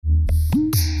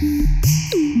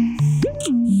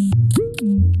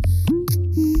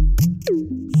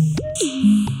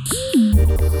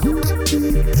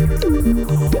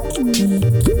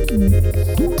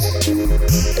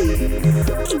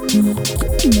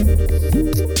Hold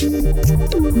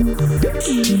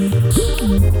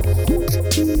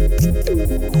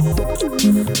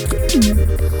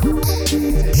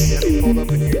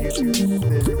up in your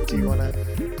YouTube. Do you want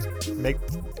to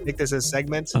make this a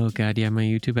segment? Oh God, yeah, my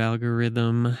YouTube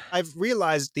algorithm. I've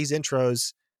realized these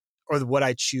intros, or what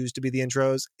I choose to be the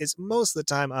intros, is most of the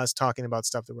time us talking about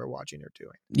stuff that we're watching or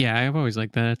doing. Yeah, I've always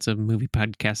liked that. It's a movie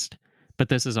podcast. But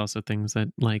this is also things that,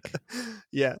 like,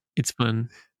 yeah, it's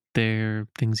fun. They're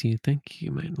things you think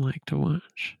you might like to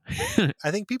watch.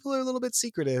 I think people are a little bit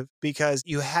secretive because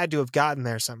you had to have gotten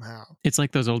there somehow. It's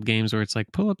like those old games where it's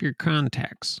like, pull up your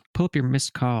contacts, pull up your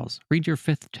missed calls, read your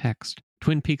fifth text.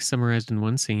 Twin Peaks summarized in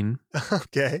one scene.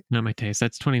 Okay. Not my taste.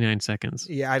 That's 29 seconds.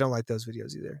 Yeah, I don't like those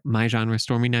videos either. My genre,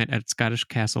 Stormy Night at Scottish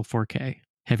Castle 4K.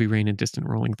 Heavy rain and distant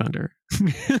rolling thunder.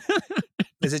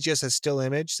 Is it just a still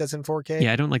image that's in 4K?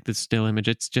 Yeah, I don't like the still image.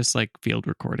 It's just like field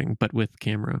recording, but with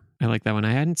camera. I like that one.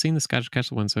 I hadn't seen the Scottish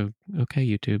Castle one, so okay,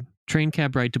 YouTube. Train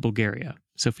cab ride to Bulgaria.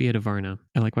 Sofia de Varna.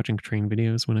 I like watching train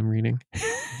videos when I'm reading.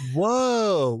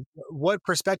 Whoa. What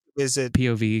perspective is it?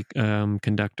 POV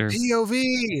conductor.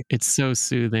 POV. It's so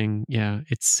soothing. Yeah,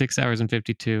 it's 6 hours and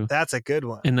 52. That's a good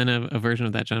one. And then a version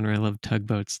of that genre, I love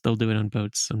tugboats. They'll do it on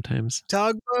boats sometimes.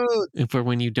 Tugboat. And for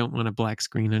when you don't want a black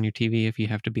screen on your TV, if you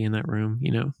have to be in that room,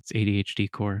 you know, it's ADHD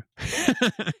core.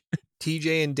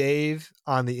 TJ and Dave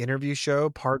on the interview show,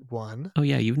 part 1. Oh,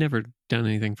 yeah, you've never done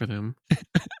anything for them.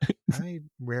 I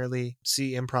rarely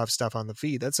see improv stuff on the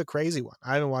feed. That's a crazy one.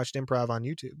 I haven't watched improv on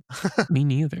YouTube. Me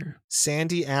neither.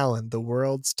 Sandy Allen, the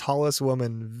world's tallest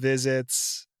woman,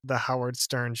 visits the Howard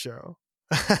Stern show.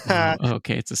 Oh,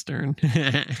 okay, it's a Stern.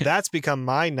 That's become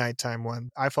my nighttime one.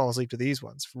 I fall asleep to these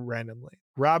ones randomly.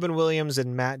 Robin Williams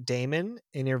and Matt Damon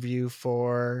interview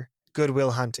for Good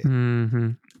Will Hunting. Mm-hmm.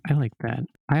 I like that.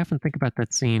 I often think about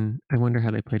that scene. I wonder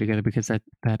how they play together because that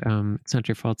It's Not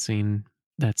Your Fault scene,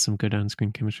 that's some good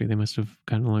on-screen chemistry. They must have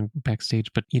gotten along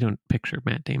backstage, but you don't picture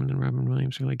Matt Damon and Robin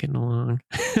Williams really getting along.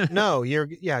 No,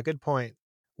 good point.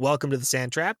 Welcome to The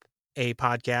Sand Trap, a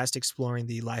podcast exploring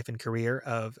the life and career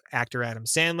of actor Adam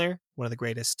Sandler, one of the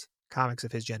greatest comics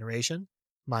of his generation.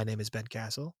 My name is Ben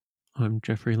Castle. I'm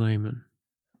Jeffrey Lehman.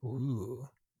 Ooh.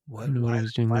 I don't know what I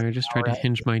was doing there. I just tried to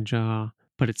hinge my jaw,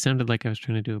 but it sounded like I was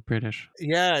trying to do a British.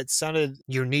 Yeah, it sounded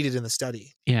you're needed in the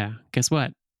study. Yeah. Guess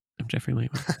what? I'm Jeffrey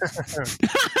Lehman.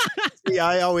 See,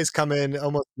 I always come in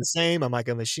almost the same. I'm like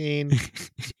a machine.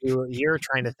 You're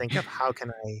trying to think of how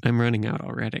can I... I'm running out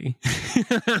already.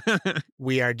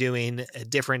 We are doing a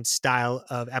different style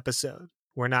of episode.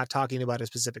 We're not talking about a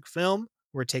specific film.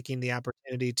 We're taking the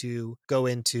opportunity to go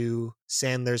into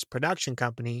Sandler's production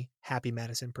company, Happy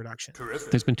Madison Production.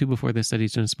 Terrific. There's been 2 before this that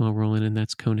he's done a small role in, and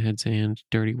that's Coneheads and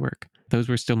Dirty Work. Those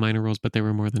were still minor roles, but they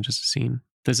were more than just a scene.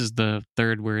 This is the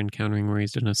third we're encountering where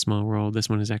he's done a small role. This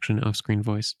one is actually an off-screen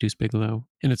voice, Deuce Bigalow.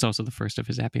 And it's also the first of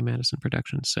his Happy Madison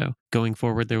productions. So going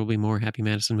forward, there will be more Happy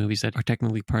Madison movies that are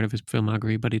technically part of his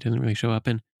filmography, but he doesn't really show up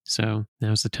in. So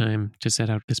now's the time to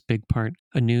set out this big part,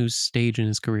 a new stage in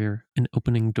his career, an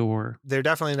opening door. They're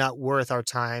definitely not worth our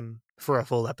time for a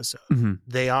full episode. Mm-hmm.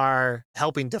 They are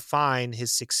helping define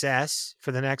his success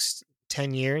for the next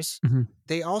 10 years. Mm-hmm.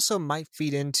 They also might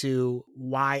feed into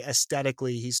why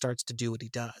aesthetically he starts to do what he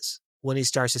does. When he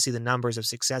starts to see the numbers of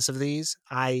success of these,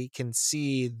 I can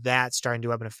see that starting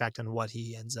to have an effect on what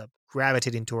he ends up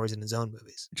gravitating towards in his own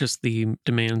movies. Just the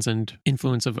demands and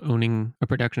influence of owning a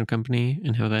production company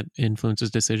and how that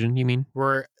influences decision, you mean?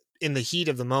 We're in the heat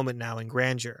of the moment now in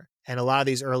grandeur. And a lot of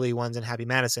these early ones in Happy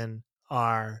Madison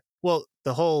are, well,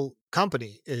 the whole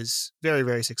company is very,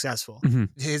 very successful. Mm-hmm.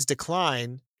 His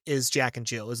decline is Jack and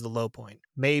Jill, is the low point.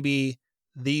 Maybe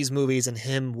these movies and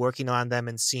him working on them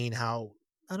and seeing how,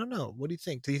 I don't know, what do you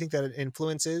think? Do you think that it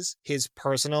influences his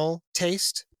personal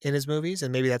taste in his movies?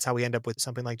 And maybe that's how we end up with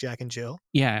something like Jack and Jill?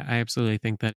 Yeah, I absolutely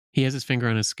think that he has his finger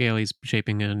on a scale. He's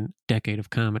shaping a decade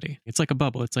of comedy. It's like a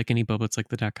bubble. It's like any bubble. It's like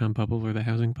the .com bubble or the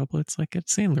housing bubble. It's like a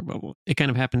Sandler bubble. It kind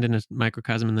of happened in a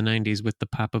microcosm in the 90s with the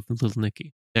pop of Little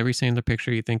Nicky. Every Sandler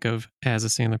picture you think of as a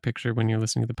Sandler picture when you're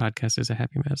listening to the podcast is a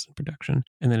Happy Madison production.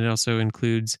 And then it also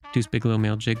includes Deuce Bigalow,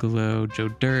 Male Gigolo, Joe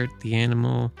Dirt, The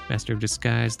Animal, Master of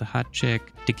Disguise, The Hot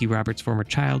Chick, Dickie Roberts' former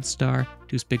child star,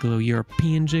 Deuce Bigalow,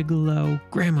 European Gigolo,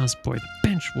 Grandma's Boy, The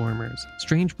Benchwarmers,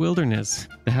 Strange Wilderness,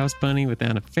 The House Bunny with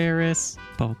Anna Faris,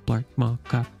 Paul Blart Mall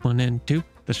Cop 1 and 2,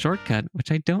 The Shortcut,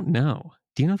 which I don't know.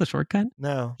 Do you know The Shortcut?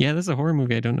 No. Yeah, this is a horror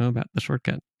movie I don't know about, The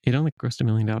Shortcut. It only grossed $1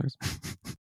 million.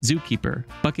 Zookeeper,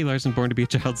 Bucky Larson, Born to be a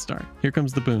Child Star, Here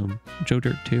Comes the Boom, Joe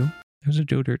Dirt 2. There's a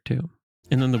Joe Dirt 2.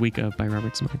 And then The Week Of by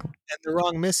Robert Smigel. And The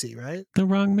Wrong Missy, right? The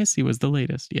Wrong Missy was the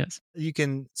latest, yes. You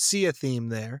can see a theme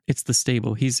there. It's the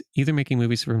stable. He's either making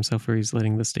movies for himself or he's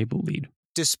letting the stable lead.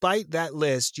 despite that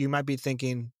list, you might be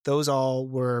thinking those all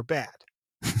were bad.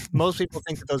 Most people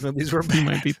think that those movies were bad. You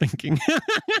might be thinking.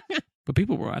 But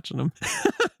people were watching them.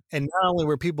 And not only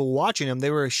were people watching them, they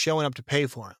were showing up to pay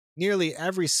for them. Nearly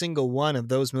every single one of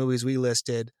those movies we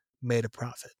listed made a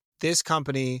profit. This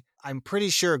company, I'm pretty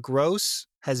sure gross,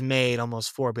 has made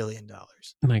almost $4 billion.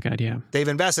 My God, yeah. They've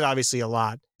invested obviously a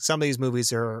lot. Some of these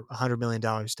movies are $100 million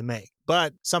to make.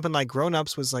 But something like Grown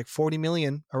Ups was like $40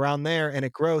 million around there, and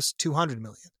it grossed $200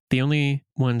 million. The only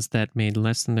ones that made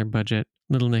less than their budget,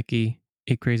 Little Nicky,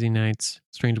 Eight Crazy Nights,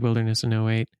 Strange Wilderness in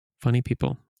 08, Funny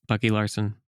People, Bucky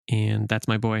Larson, and That's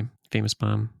My Boy, Famous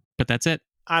Bomb. But that's it.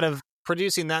 Out of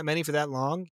producing that many for that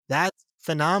long, that's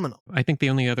phenomenal. I think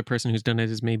the only other person who's done it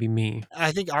is maybe me.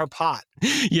 I think our pot.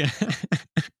 Yeah.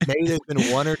 Maybe there's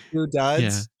been one or two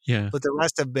duds, yeah. but the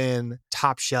rest have been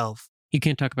top shelf. You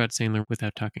can't talk about Sandler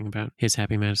without talking about his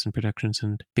Happy Madison Productions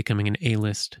and becoming an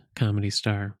A-list comedy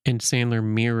star. And Sandler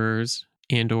mirrors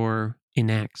and or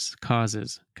enacts,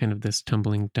 causes kind of this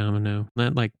tumbling domino,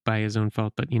 not like by his own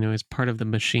fault, but, is part of the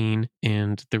machine.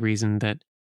 And the reason that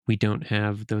we don't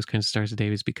have those kinds of stars today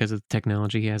is because of the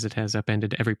technology as it has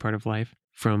upended every part of life,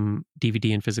 from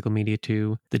DVD and physical media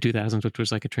to the 2000s, which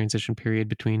was like a transition period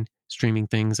between streaming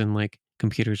things and like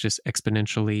computers just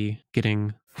exponentially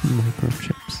getting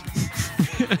microchips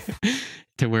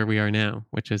to where we are now,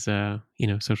 which is,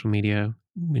 social media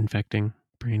infecting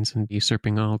brains and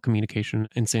usurping all communication.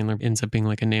 And Sandler ends up being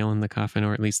like a nail in the coffin,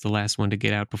 or at least the last one to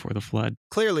get out before the flood.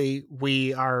 Clearly,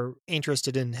 we are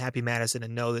interested in Happy Madison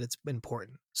and know that it's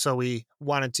important. So we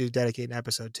wanted to dedicate an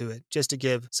episode to it, just to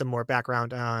give some more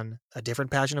background on a different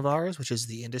passion of ours, which is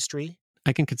the industry.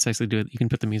 I can concisely do it. You can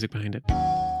put the music behind it.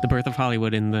 The birth of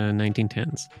Hollywood in the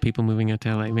 1910s. People moving out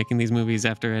to LA, making these movies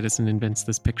after Edison invents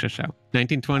this picture show.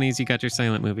 1920s, you got your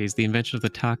silent movies. The invention of the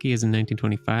talkie is in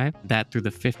 1925. That through the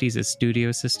 50s is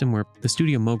studio system, where the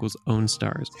studio moguls own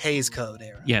stars. Hays Code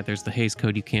era. Yeah, there's the Hays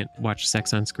Code. You can't watch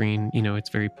sex on screen. It's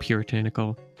very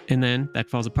puritanical. And then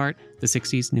that falls apart. The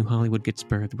 60s, New Hollywood gets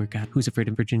birthed. We got Who's Afraid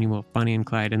of Virginia Woolf, Bonnie and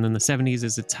Clyde. And then the 70s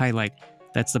is its highlight.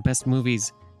 That's the best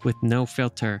movies with no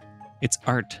filter. It's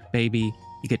art, baby.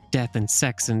 You get death and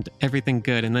sex and everything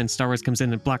good. And then Star Wars comes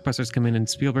in and blockbusters come in and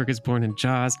Spielberg is born and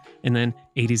Jaws. And then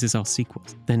 80s is all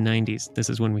sequels. Then 90s, this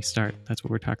is when we start. That's what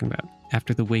we're talking about.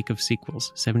 After the wake of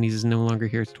sequels, 70s is no longer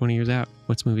here. It's 20 years out.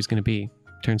 What's movies going to be?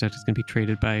 Turns out it's going to be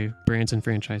traded by brands and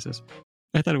franchises.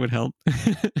 I thought it would help.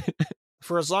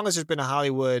 For as long as there's been a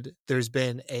Hollywood, there's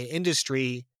been an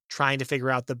industry trying to figure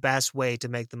out the best way to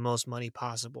make the most money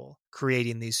possible,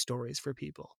 creating these stories for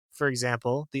people. For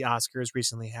example, the Oscars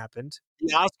recently happened.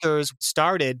 The Oscars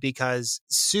started because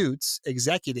Suits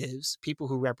executives, people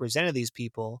who represented these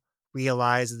people,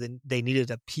 realized that they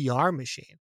needed a PR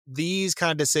machine. These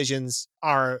kind of decisions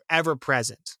are ever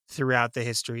present throughout the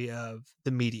history of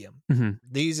the medium. Mm-hmm.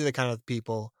 These are the kind of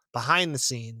people behind the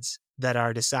scenes that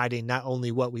are deciding not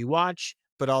only what we watch,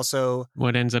 but also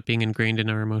what ends up being ingrained in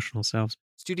our emotional selves.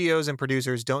 Studios and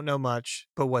producers don't know much,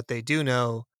 but what they do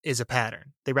know is a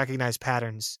pattern. They recognize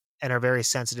patterns and are very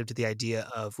sensitive to the idea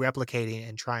of replicating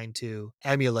and trying to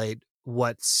emulate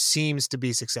what seems to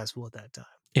be successful at that time.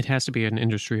 It has to be an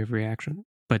industry of reaction.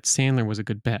 But Sandler was a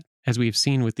good bet. As we've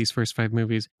seen with these first 5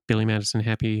 movies, Billy Madison,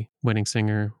 Happy Wedding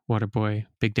Singer, Waterboy,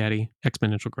 Big Daddy,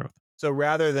 exponential growth. So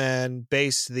rather than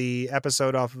base the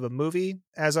episode off of a movie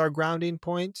as our grounding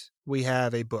point, we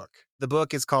have a book. The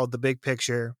book is called The Big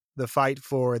Picture, The Fight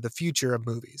for the Future of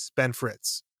Movies. Ben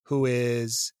Fritz, who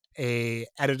is an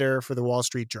editor for the Wall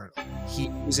Street Journal. He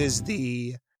uses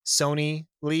the Sony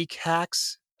leak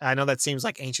hacks. I know that seems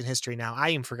like ancient history now. I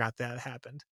even forgot that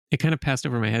happened. It kind of passed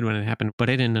over my head when it happened, but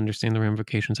I didn't understand the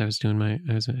ramifications. I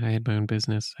had my own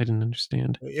business. I didn't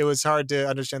understand. It was hard to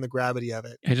understand the gravity of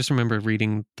it. I just remember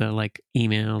reading the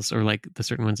emails or the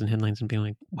certain ones in headlines and being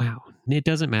like, wow, it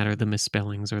doesn't matter the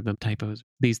misspellings or the typos.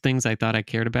 These things I thought I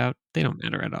cared about, they don't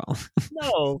matter at all.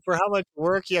 No, for how much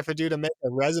work you have to do to make a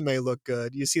resume look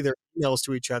good. You see their emails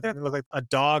to each other and they look like a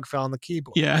dog fell on the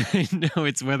keyboard. Yeah, I know.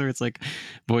 It's whether it's like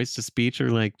voice to speech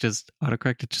or just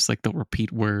autocorrect. It's just they'll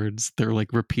repeat words. They're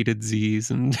repeated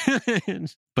Z's and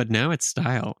but now it's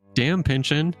style. Damn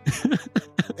pension.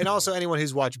 And also anyone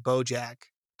who's watched BoJack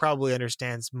probably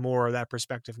understands more of that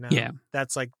perspective now. Yeah.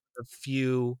 That's a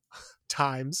few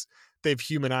times they've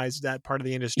humanized that part of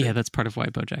the industry. Yeah, that's part of why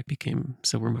BoJack became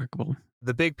so remarkable.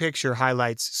 The Big Picture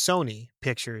highlights Sony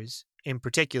Pictures in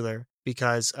particular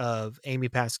because of Amy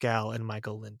Pascal and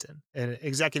Michael Linton, an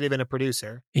executive and a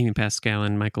producer. Amy Pascal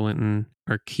and Michael Linton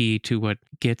are key to what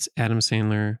gets Adam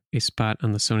Sandler a spot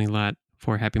on the Sony lot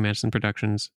for Happy Madison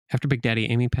Productions. After Big Daddy,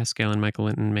 Amy Pascal and Michael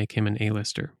Linton make him an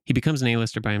A-lister. He becomes an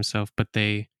A-lister by himself, but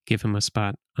they give him a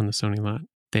spot on the Sony lot.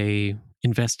 They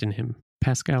invest in him.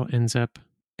 Pascal ends up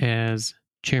as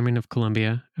chairman of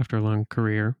Columbia after a long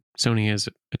career. Sony is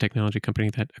a technology company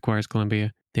that acquires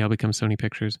Columbia. They all become Sony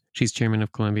Pictures. She's chairman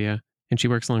of Columbia, and she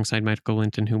works alongside Michael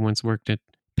Linton, who once worked at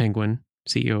Penguin,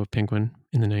 CEO of Penguin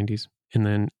in the 90s, and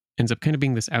then ends up kind of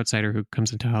being this outsider who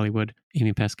comes into Hollywood.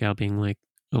 Amy Pascal being like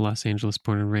a Los Angeles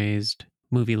born and raised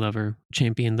movie lover,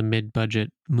 champion the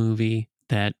mid-budget movie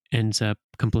that ends up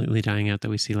completely dying out that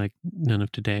we see like none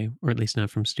of today, or at least not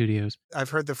from studios.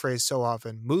 I've heard the phrase so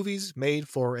often, movies made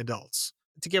for adults.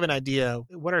 To give an idea,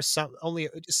 what are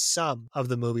some of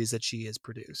the movies that she has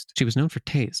produced? She was known for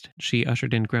taste. She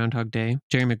ushered in Groundhog Day,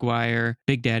 Jerry Maguire,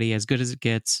 Big Daddy, As Good as It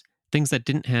Gets, things that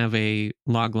didn't have a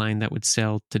log line that would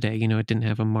sell today. You know, it didn't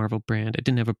have a Marvel brand. It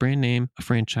didn't have a brand name, a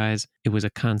franchise. It was a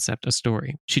concept, a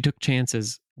story. She took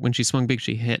chances. When she swung big,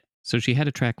 she hit. So she had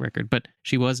a track record, but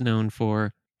she was known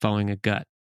for following a gut.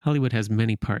 Hollywood has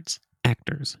many parts: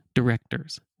 actors,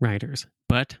 directors, writers.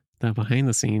 But the behind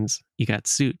the scenes, you got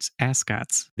suits,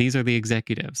 ascots. These are the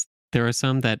executives. There are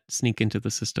some that sneak into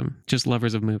the system, just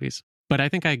lovers of movies. But I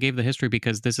think I gave the history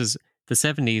because this is the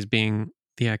 70s being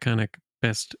the iconic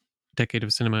best decade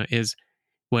of cinema is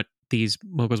what these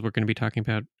moguls were going to be talking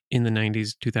about in the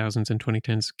 90s, 2000s, and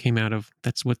 2010s came out of.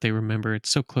 That's what they remember. It's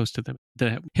so close to them.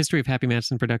 The history of Happy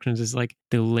Madison Productions is like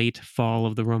the late fall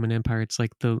of the Roman Empire. It's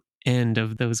like the end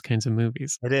of those kinds of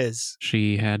movies. It is.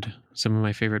 She had some of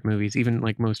my favorite movies, even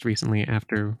like most recently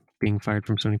after being fired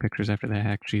from Sony Pictures after that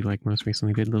hack. She like most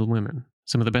recently did Little Women.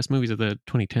 Some of the best movies of the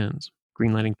 2010s.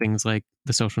 Greenlighting things like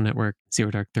The Social Network,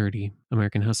 Zero Dark 30,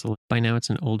 American Hustle. By now it's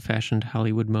an old-fashioned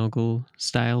Hollywood mogul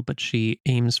style, but she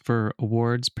aims for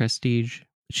awards, prestige.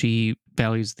 She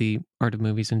values the art of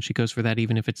movies, and she goes for that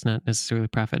even if it's not necessarily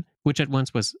profit, which at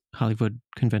once was Hollywood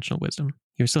conventional wisdom.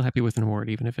 You're still happy with an award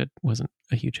even if it wasn't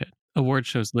a huge hit. Award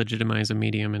shows legitimize a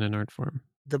medium and an art form.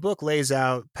 The book lays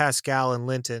out Pascal and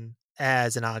Linton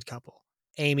as an odd couple.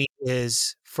 Amy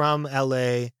is from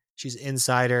LA. She's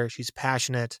insider. She's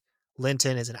passionate.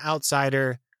 Linton is an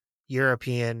outsider,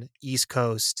 European, East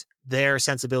Coast. Their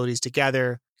sensibilities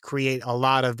together create a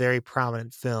lot of very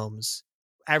prominent films.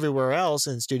 Everywhere else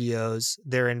in studios,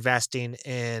 they're investing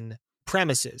in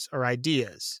premises or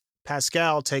ideas.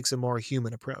 Pascal takes a more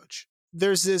human approach.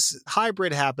 There's this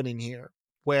hybrid happening here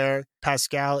where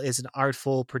Pascal is an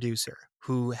artful producer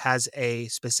who has a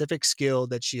specific skill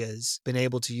that she has been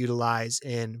able to utilize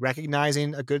in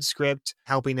recognizing a good script,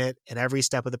 helping it in every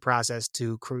step of the process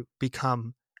to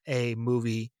become a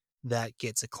movie that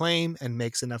gets acclaim and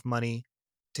makes enough money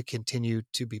to continue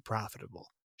to be profitable.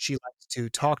 She likes to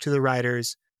talk to the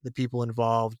writers, the people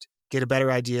involved, get a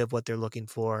better idea of what they're looking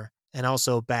for, and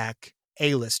also back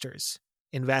A-listers,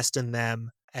 invest in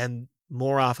them, and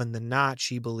more often than not,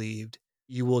 she believed,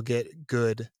 you will get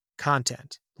good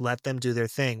content. Let them do their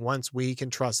thing. Once we can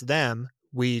trust them,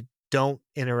 we don't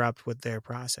interrupt what their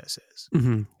process is.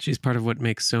 Mm-hmm. She's part of what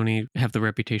makes Sony have the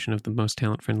reputation of the most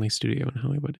talent-friendly studio in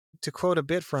Hollywood. To quote a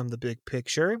bit from The Big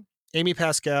Picture, Amy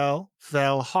Pascal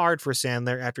fell hard for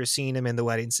Sandler after seeing him in The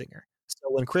Wedding Singer. So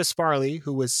when Chris Farley,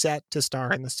 who was set to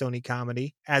star in the Sony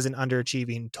comedy as an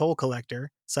underachieving toll collector,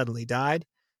 suddenly died,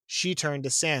 she turned to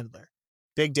Sandler.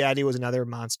 Big Daddy was another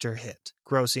monster hit,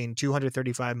 grossing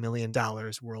 $235 million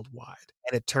worldwide.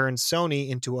 And it turned Sony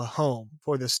into a home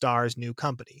for the star's new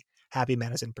company, Happy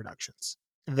Madison Productions.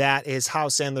 That is how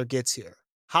Sandler gets here.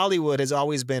 Hollywood has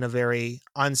always been a very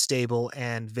unstable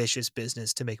and vicious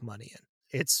business to make money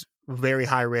in. It's very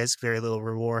high risk, very little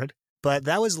reward. But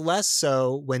that was less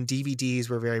so when DVDs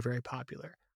were very, very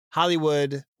popular.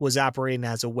 Hollywood was operating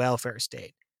as a welfare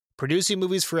state, producing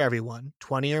movies for everyone,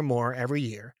 20 or more every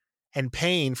year, and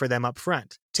paying for them up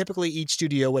front. Typically, each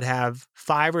studio would have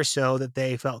 5 or so that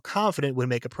they felt confident would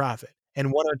make a profit,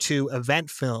 and 1 or 2 event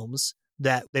films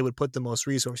that they would put the most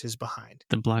resources behind.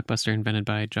 The blockbuster invented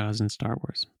by Jaws and Star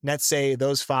Wars. Let's say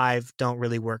those 5 don't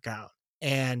really work out,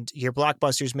 and your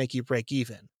blockbusters make you break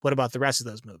even. What about the rest of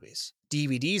those movies?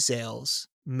 DVD sales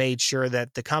made sure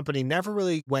that the company never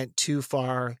really went too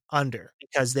far under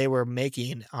because they were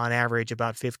making, on average,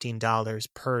 about $15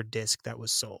 per disc that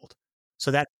was sold. So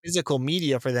that physical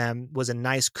media for them was a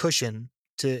nice cushion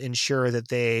to ensure that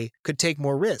they could take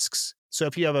more risks. So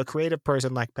if you have a creative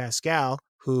person like Pascal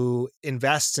who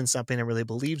invests in something and really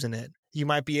believes in it, you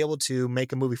might be able to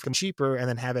make a movie from cheaper and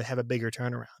then have it have a bigger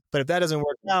turnaround. But if that doesn't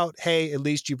work out, hey, at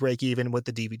least you break even with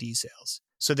the DVD sales.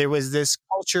 So there was this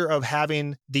culture of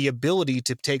having the ability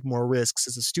to take more risks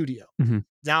as a studio. Mm-hmm.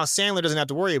 Now Sandler doesn't have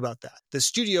to worry about that. The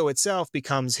studio itself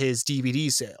becomes his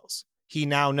DVD sales. he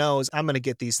now knows I'm going to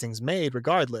get these things made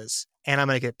regardless. And I'm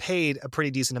going to get paid a pretty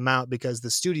decent amount because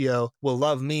the studio will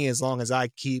love me as long as I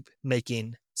keep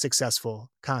making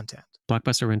successful content.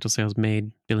 Blockbuster rental sales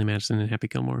made Billy Madison and Happy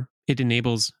Gilmore. It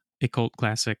enables a cult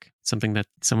classic, something that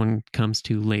someone comes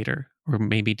to later, or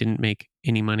maybe didn't make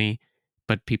any money,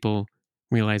 but people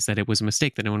realize that it was a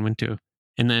mistake that no one went to.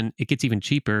 And then it gets even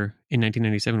cheaper in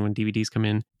 1997 when DVDs come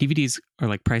in. DVDs are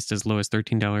like priced as low as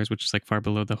 $13, which is like far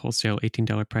below the wholesale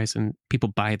 $18 price, and people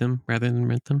buy them rather than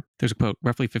rent them. There's a quote,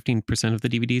 roughly 15% of the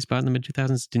DVDs bought in the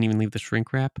mid-2000s didn't even leave the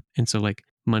shrink wrap. And so like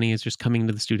money is just coming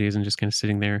to the studios and just kind of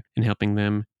sitting there and helping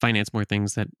them finance more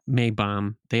things that may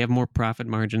bomb. They have more profit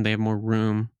margin. They have more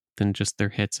room than just their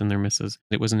hits and their misses.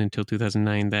 It wasn't until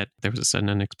 2009 that there was a sudden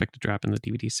unexpected drop in the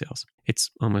DVD sales.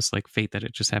 It's almost like fate that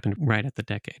it just happened right at the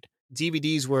decade.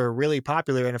 DVDs were really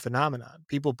popular and a phenomenon.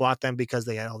 People bought them because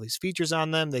they had all these features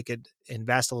on them. They could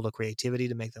invest a little creativity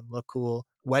to make them look cool.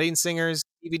 Wedding Singer's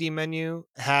DVD menu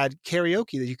had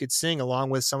karaoke that you could sing along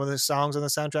with some of the songs on the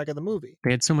soundtrack of the movie.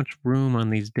 They had so much room on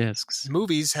these discs.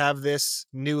 Movies have this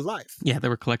new life. Yeah, there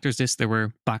were collector's discs, there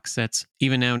were box sets.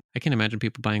 Even now, I can't imagine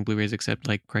people buying Blu-rays except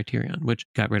like Criterion, which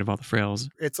got rid of all the frills.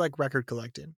 It's like record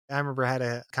collecting. I remember I had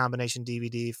a combination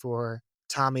DVD for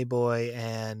Tommy Boy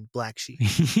and Black Sheep.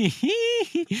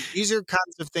 These are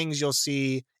kinds of things you'll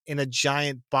see in a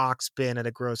giant box bin at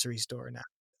a grocery store now.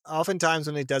 Oftentimes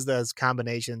when it does those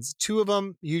combinations, two of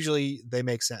them, usually they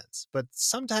make sense. But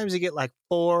sometimes you get like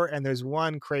four and there's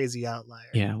one crazy outlier.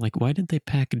 Yeah, like why did they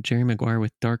pack Jerry Maguire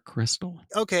with Dark Crystal?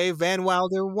 Okay, Van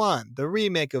Wilder 1, the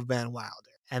remake of Van Wilder.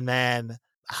 And then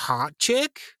Hot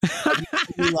Chick?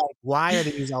 Like, why are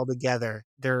these all together?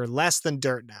 They're less than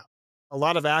dirt now. A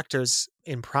lot of actors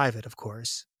in private, of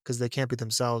course, because they can't be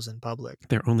themselves in public.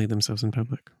 They're only themselves in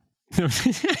public.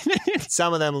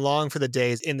 Some of them long for the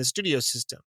days in the studio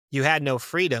system. You had no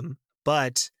freedom,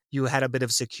 but you had a bit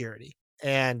of security.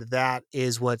 And that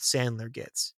is what Sandler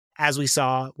gets. As we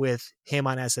saw with him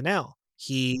on SNL,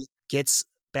 he gets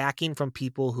backing from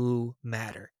people who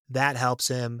matter. That helps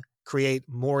him create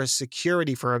more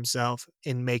security for himself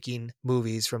in making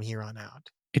movies from here on out.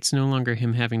 It's no longer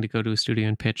him having to go to a studio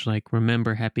and pitch like,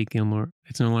 remember Happy Gilmore.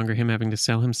 It's no longer him having to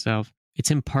sell himself. It's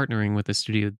him partnering with the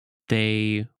studio.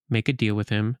 They make a deal with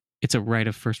him. It's a right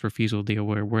of first refusal deal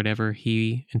where whatever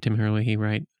he and Tim Hurley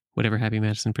write, whatever Happy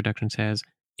Madison Productions has,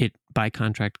 it by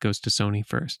contract goes to Sony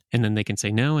first. And then they can say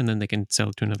no, and then they can sell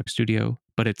it to another studio.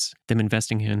 But it's them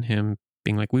investing in him,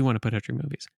 being like, we want to put out your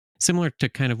movies. Similar to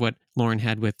kind of what Lauren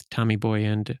had with Tommy Boy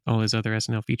and all his other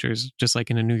SNL features, just like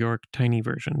in a New York tiny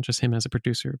version, just him as a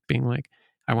producer being like,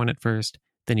 I want it first,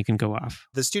 then you can go off.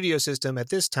 The studio system at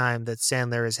this time that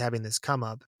Sandler is having this come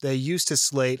up, they used to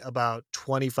slate about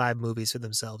 25 movies for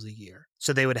themselves a year.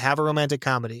 So they would have a romantic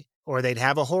comedy or they'd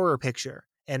have a horror picture.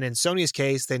 And in Sony's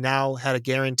case, they now had a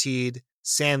guaranteed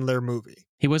Sandler movie.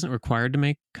 He wasn't required to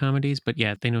make comedies, but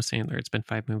yeah, they know Sandler. It's been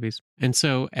 5 movies. And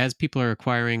so as people are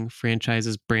acquiring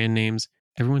franchises, brand names,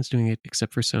 everyone's doing it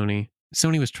except for Sony.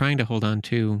 Sony was trying to hold on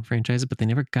to franchises, but they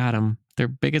never got them. Their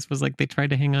biggest was like they tried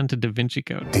to hang on to Da Vinci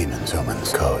Code. Demons,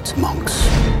 omens, codes, monks.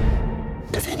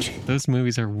 Da Vinci. Those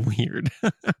movies are weird.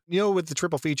 You know what the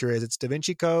triple feature is? It's Da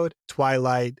Vinci Code,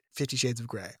 Twilight, 50 Shades of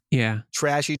Grey. Yeah.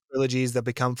 Trashy trilogies that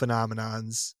become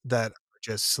phenomenons that are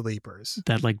just sleepers.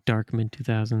 That like dark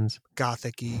mid-2000s.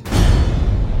 Gothic-y.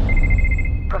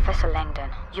 Professor Langdon,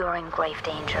 you're in grave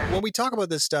danger. When we talk about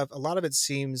this stuff, a lot of it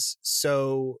seems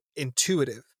so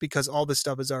intuitive because all this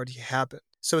stuff has already happened.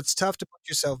 So it's tough to put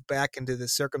yourself back into the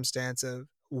circumstance of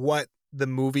what the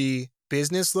movie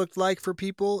business looked like for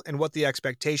people and what the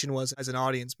expectation was as an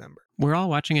audience member. We're all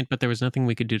watching it, but there was nothing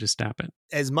we could do to stop it.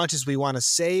 As much as we want to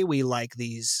say we like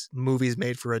these movies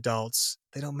made for adults,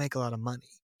 they don't make a lot of money.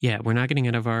 Yeah, we're not getting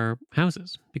out of our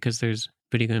houses because there's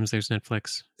video games, there's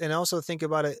Netflix. And also think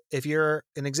about it, if you're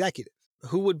an executive,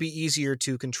 who would be easier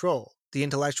to control? The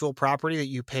intellectual property that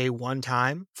you pay one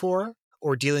time for,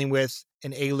 or dealing with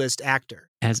an A-list actor?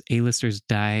 As A-listers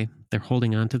die, they're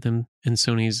holding on to them, and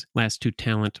Sony's last 2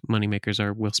 talent moneymakers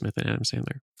are Will Smith and Adam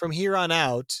Sandler. From here on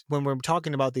out, when we're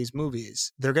talking about these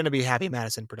movies, they're going to be Happy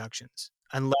Madison Productions,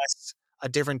 unless a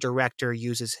different director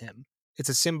uses him. It's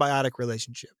a symbiotic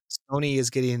relationship. Sony is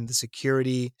getting the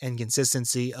security and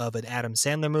consistency of an Adam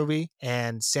Sandler movie,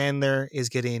 and Sandler is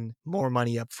getting more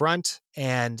money up front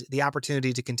and the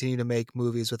opportunity to continue to make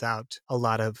movies without a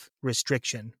lot of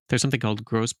restriction. There's something called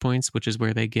gross points, which is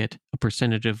where they get a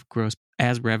percentage of gross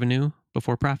as revenue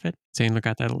before profit. Sandler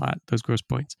got that a lot, those gross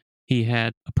points. He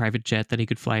had a private jet that he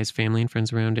could fly his family and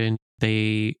friends around in.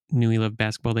 They knew he loved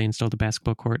basketball. They installed a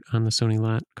basketball court on the Sony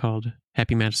lot called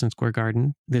Happy Madison Square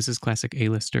Garden. This is classic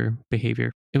A-lister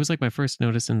behavior. It was like my first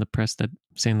notice in the press that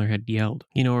Sandler had yelled,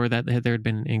 or that there had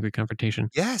been an angry confrontation.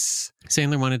 Yes.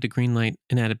 Sandler wanted to greenlight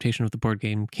an adaptation of the board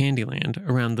game Candyland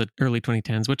around the early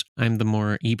 2010s, which I'm the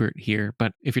more Ebert here.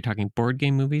 But if you're talking board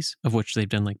game movies, of which they've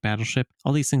done like Battleship,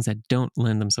 all these things that don't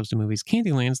lend themselves to movies,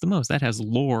 Candyland's the most. That has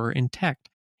lore intact.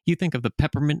 You think of the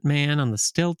Peppermint Man on the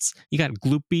stilts. You got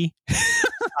Gloopy.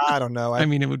 I don't know. I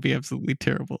mean, it would be absolutely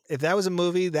terrible. If that was a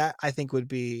movie, that I think would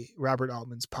be Robert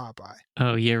Altman's Popeye.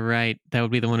 Oh, you're right. That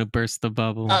would be the one who burst the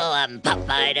bubble. Oh, I'm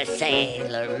Popeye the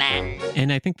Sailor Man.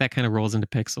 And I think that kind of rolls into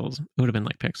Pixels. It would have been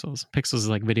like Pixels. Pixels is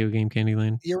like video game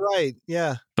Candyland. You're right.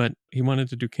 Yeah. But he wanted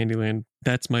to do Candyland.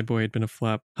 That's My Boy had been a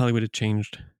flop. Hollywood had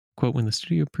changed. Quote, when the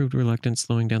studio proved reluctant,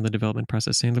 slowing down the development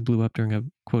process, Sandler blew up during a,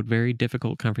 quote, very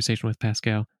difficult conversation with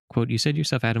Pascal. Quote, you said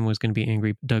yourself Adam was going to be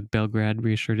angry, Doug Belgrad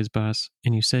reassured his boss,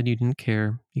 and you said you didn't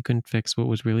care, you couldn't fix what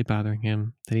was really bothering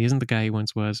him, that he isn't the guy he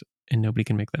once was, and nobody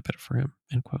can make that better for him,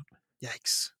 end quote.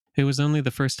 Yikes. It was only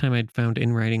the first time I'd found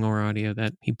in writing or audio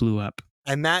that he blew up.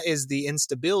 And that is the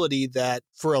instability that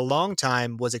for a long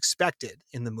time was expected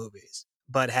in the movies,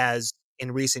 but has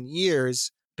in recent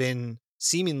years been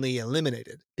seemingly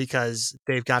eliminated because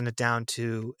they've gotten it down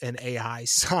to an AI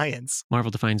science.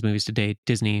 Marvel defines movies today,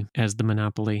 Disney as the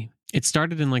monopoly. It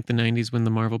started in like the 90s when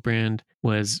the Marvel brand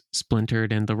was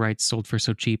splintered and the rights sold for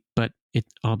so cheap, but it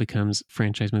all becomes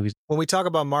franchise movies. When we talk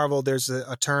about Marvel, there's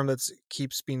a term that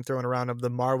keeps being thrown around of the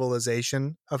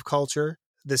Marvelization of culture,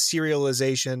 the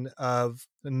serialization of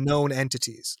known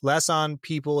entities, less on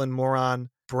people and more on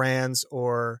brands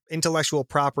or intellectual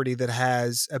property that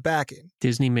has a backing.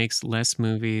 Disney makes less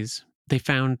movies. They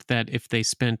found that if they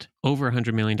spent over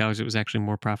 $100 million, it was actually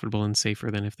more profitable and safer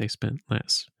than if they spent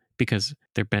less because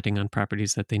they're betting on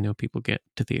properties that they know people get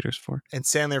to theaters for. And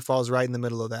Sandler falls right in the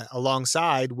middle of that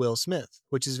alongside Will Smith,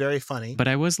 which is very funny. But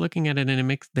I was looking at it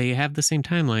and they have the same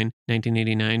timeline,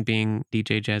 1989 being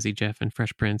DJ Jazzy Jeff and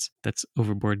Fresh Prince. That's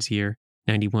Overboard's year.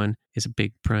 91 is a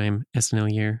big prime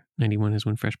SNL year. 91 is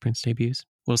when Fresh Prince debuts.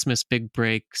 Will Smith's big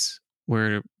breaks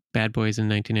were Bad Boys in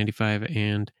 1995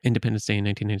 and Independence Day in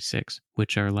 1996,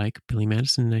 which are like Billy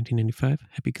Madison in 1995,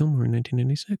 Happy Gilmore in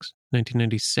 1996.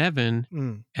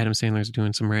 1997, Adam Sandler's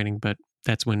doing some writing, but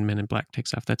that's when Men in Black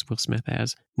takes off. That's Will Smith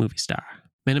as movie star.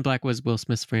 Men in Black was Will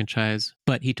Smith's franchise,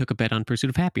 but he took a bet on Pursuit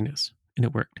of Happiness, and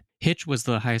it worked. Hitch was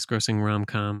the highest grossing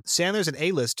rom-com. Sandler's an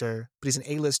A-lister, but he's an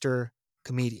A-lister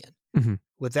comedian. Mm-hmm.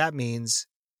 What that means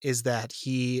is that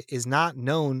he is not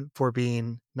known for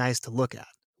being nice to look at.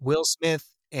 Will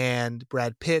Smith and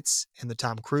Brad Pitts and the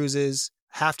Tom Cruises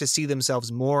have to see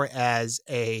themselves more as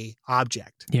a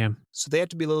object. Yeah. So they have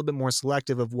to be a little bit more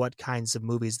selective of what kinds of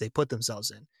movies they put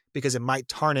themselves in, because it might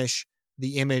tarnish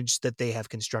the image that they have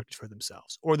constructed for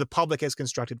themselves or the public has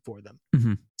constructed for them.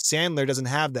 Mm-hmm. Sandler doesn't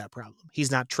have that problem.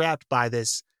 He's not trapped by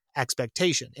this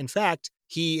expectation. In fact,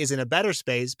 he is in a better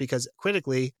space because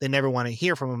critically, they never want to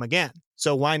hear from him again.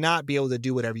 So why not be able to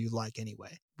do whatever you like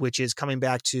anyway? Which is coming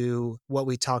back to what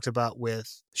we talked about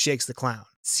with Shakes the Clown.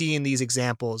 Seeing these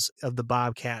examples of the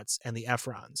Bobcats and the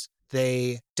Efrons.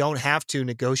 They don't have to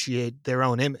negotiate their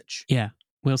own image. Yeah.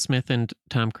 Will Smith and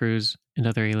Tom Cruise and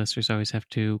other A-listers always have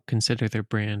to consider their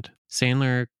brand.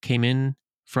 Sandler came in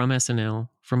from SNL,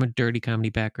 from a dirty comedy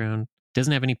background,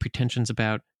 doesn't have any pretensions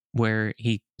about where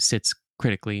he sits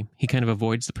critically. He kind of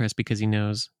avoids the press because he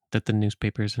knows that the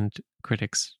newspapers and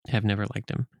critics have never liked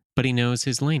him. But he knows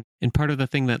his lane. And part of the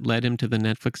thing that led him to the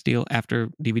Netflix deal, after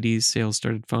DVD sales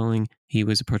started falling, he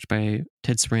was approached by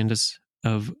Ted Sarandis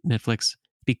of Netflix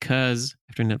because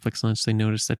after Netflix launched, they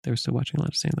noticed that they were still watching a lot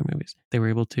of Sandler movies. They were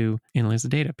able to analyze the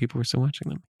data. People were still watching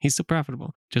them. He's still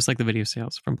profitable, just like the video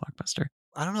sales from Blockbuster.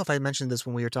 I don't know if I mentioned this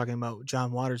when we were talking about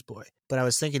John Waters' Boy, but I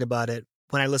was thinking about it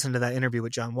when I listened to that interview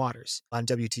with John Waters on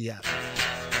WTF.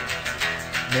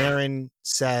 Marin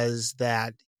says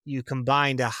that you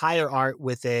combined a higher art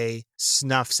with a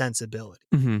snuff sensibility.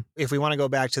 Mm-hmm. If we want to go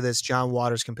back to this John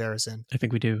Waters comparison, I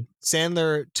think we do.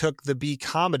 Sandler took the B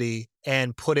comedy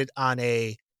and put it on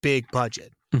a big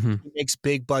budget. Mm-hmm. He makes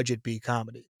big budget B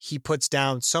comedy. He puts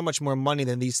down so much more money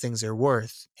than these things are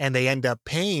worth, and they end up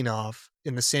paying off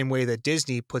in the same way that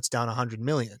Disney puts down $100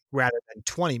 million rather than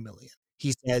 $20 million.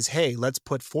 He says, hey, let's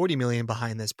put $40 million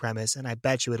behind this premise, and I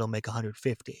bet you it'll make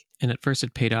 $150. And at first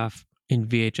it paid off in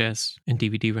VHS and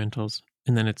DVD rentals,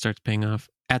 and then it starts paying off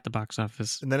at the box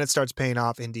office. And then it starts paying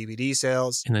off in DVD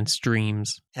sales. And then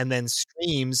streams. And then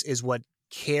streams is what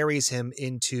carries him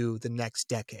into the next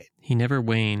decade. He never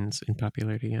wanes in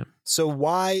popularity, yeah. So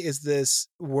why is this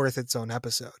worth its own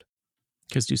episode?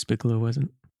 Because Deuce Bigelow wasn't.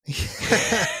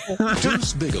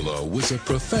 Deuce Bigelow was a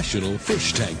professional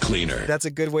fish tank cleaner. That's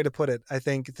a good way to put it. I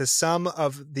think the sum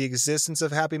of the existence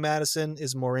of Happy Madison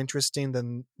is more interesting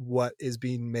than what is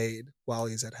being made while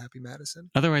he's at Happy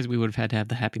Madison. Otherwise, we would have had to have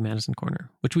the Happy Madison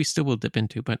corner, which we still will dip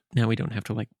into, but now we don't have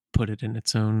to like put it in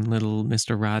its own little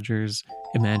Mr. Rogers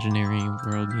imaginary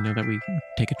world, that we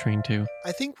take a train to.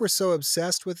 I think we're so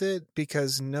obsessed with it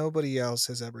because nobody else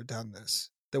has ever done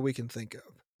this that we can think of.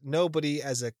 Nobody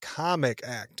as a comic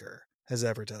actor has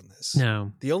ever done this.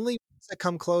 No. The only ones that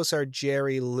come close are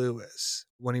Jerry Lewis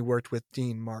when he worked with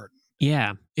Dean Martin.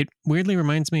 Yeah, it weirdly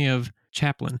reminds me of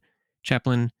Chaplin.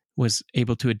 Chaplin was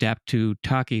able to adapt to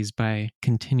talkies by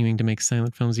continuing to make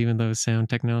silent films even though sound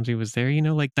technology was there.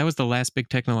 That was the last big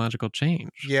technological change.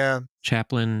 Yeah.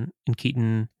 Chaplin and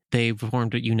Keaton, they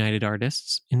formed United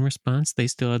Artists in response. They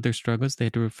still had their struggles. They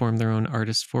had to form their own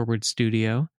artist-forward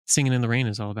studio. Singing in the Rain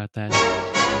is all about that.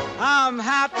 I'm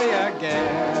happy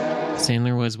again.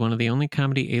 Sandler was one of the only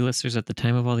comedy A-listers at the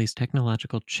time of all these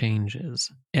technological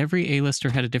changes. Every A-lister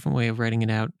had a different way of writing it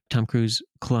out. Tom Cruise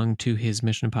clung to his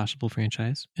Mission Impossible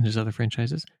franchise and his other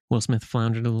franchises. Will Smith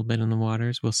floundered a little bit in the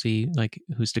waters. We'll see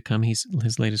who's to come. His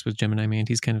latest was Gemini Man.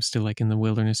 He's kind of still in the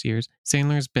wilderness years.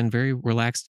 Sandler's been very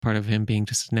relaxed, part of him being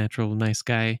just a natural, nice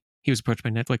guy. He was approached by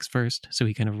Netflix first, so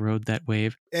he kind of rode that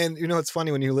wave. And it's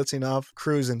funny when you're listening off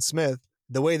Cruise and Smith,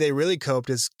 the way they really coped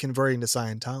is converting to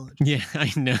Scientology. Yeah,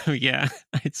 I know. Yeah,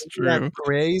 it's true. Isn't that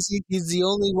crazy? He's the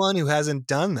only one who hasn't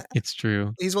done that. It's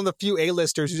true. He's one of the few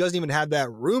A-listers who doesn't even have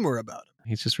that rumor about him.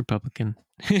 He's just Republican,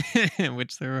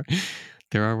 which there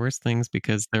are worse things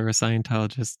because there are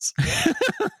Scientologists.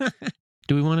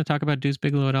 Do we want to talk about Deuce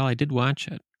Bigelow at all? I did watch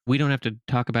it. We don't have to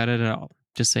talk about it at all.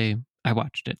 Just say, I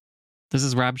watched it. This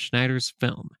is Rob Schneider's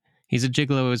film. He's a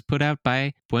Gigolo. It was put out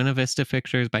by Buena Vista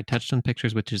Pictures, by Touchstone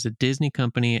Pictures, which is a Disney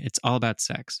company. It's all about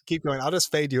sex. Keep going. I'll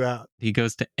just fade you out. He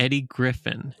goes to Eddie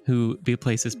Griffin, who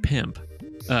replaces Pimp,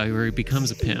 where he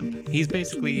becomes a pimp. He's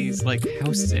like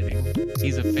house sitting.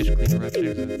 He's a fish cleaner. Rob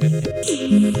Schneider's a fish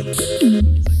cleaner.